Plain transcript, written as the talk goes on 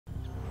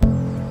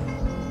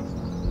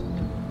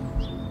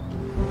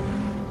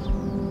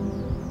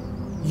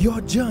Your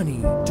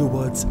journey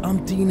towards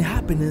umpteen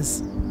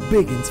happiness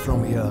begins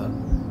from here.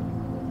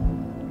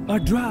 A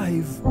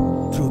drive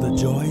through the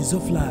joys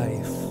of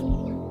life,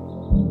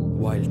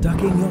 while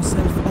tucking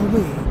yourself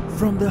away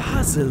from the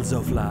hassles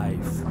of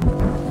life.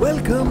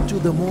 Welcome to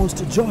the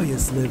most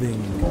joyous living.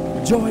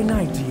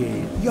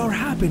 Joy'98, your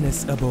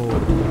happiness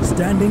abode,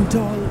 standing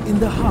tall in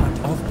the heart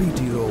of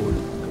BT Road.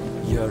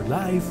 Your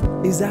life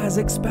is as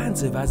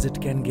expansive as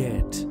it can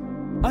get.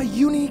 A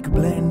unique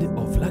blend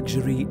of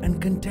luxury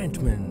and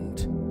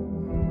contentment,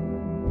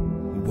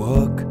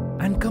 work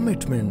and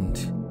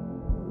commitment,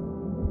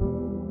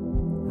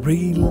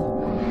 real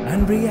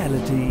and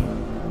reality,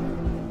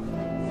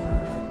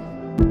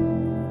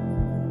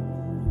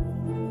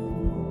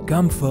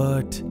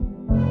 comfort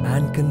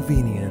and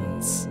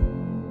convenience,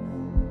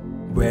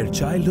 where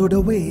childhood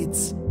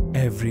awaits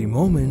every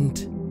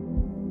moment,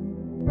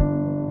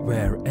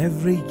 where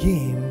every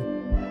game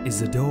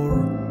is a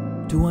door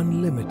to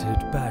unlimited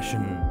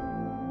passion,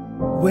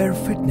 where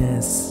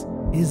fitness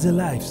is a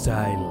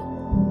lifestyle,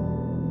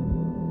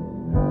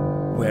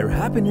 where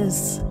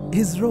happiness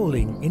is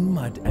rolling in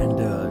mud and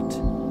dirt.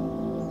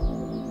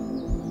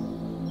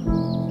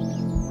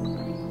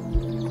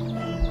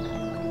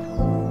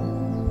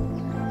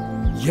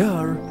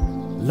 Here,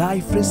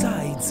 life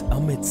resides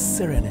amidst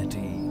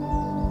serenity.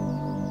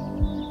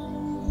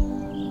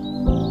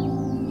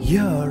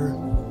 Here,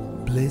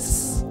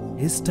 bliss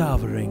is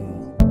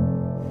towering,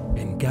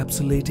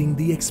 encapsulating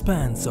the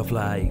expanse of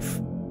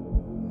life.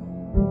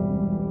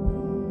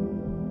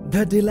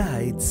 The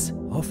delights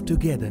of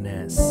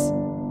togetherness.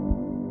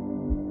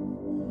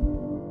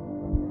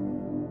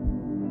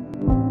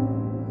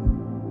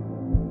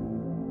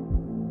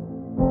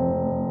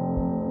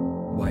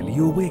 While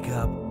you wake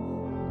up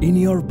in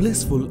your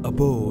blissful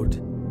abode,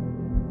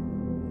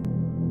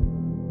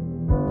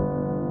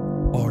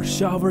 or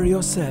shower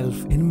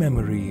yourself in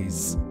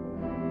memories,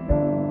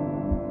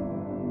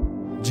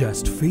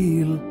 just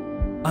feel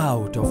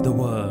out of the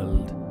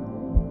world.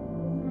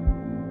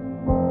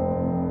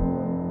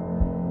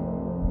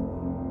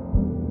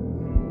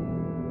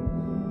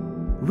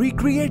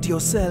 Recreate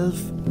yourself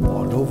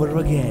all over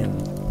again.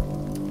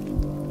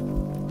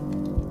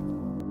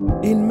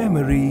 In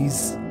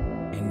memories,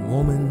 in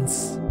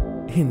moments,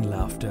 in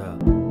laughter.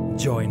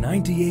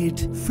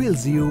 Joy'98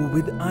 fills you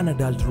with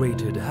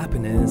unadulterated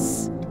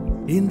happiness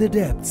in the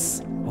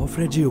depths of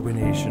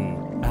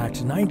rejuvenation.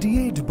 At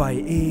 98 by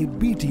A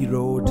BT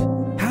Road,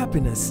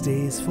 happiness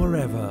stays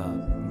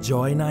forever.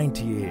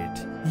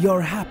 Joy'98,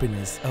 your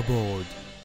happiness abode.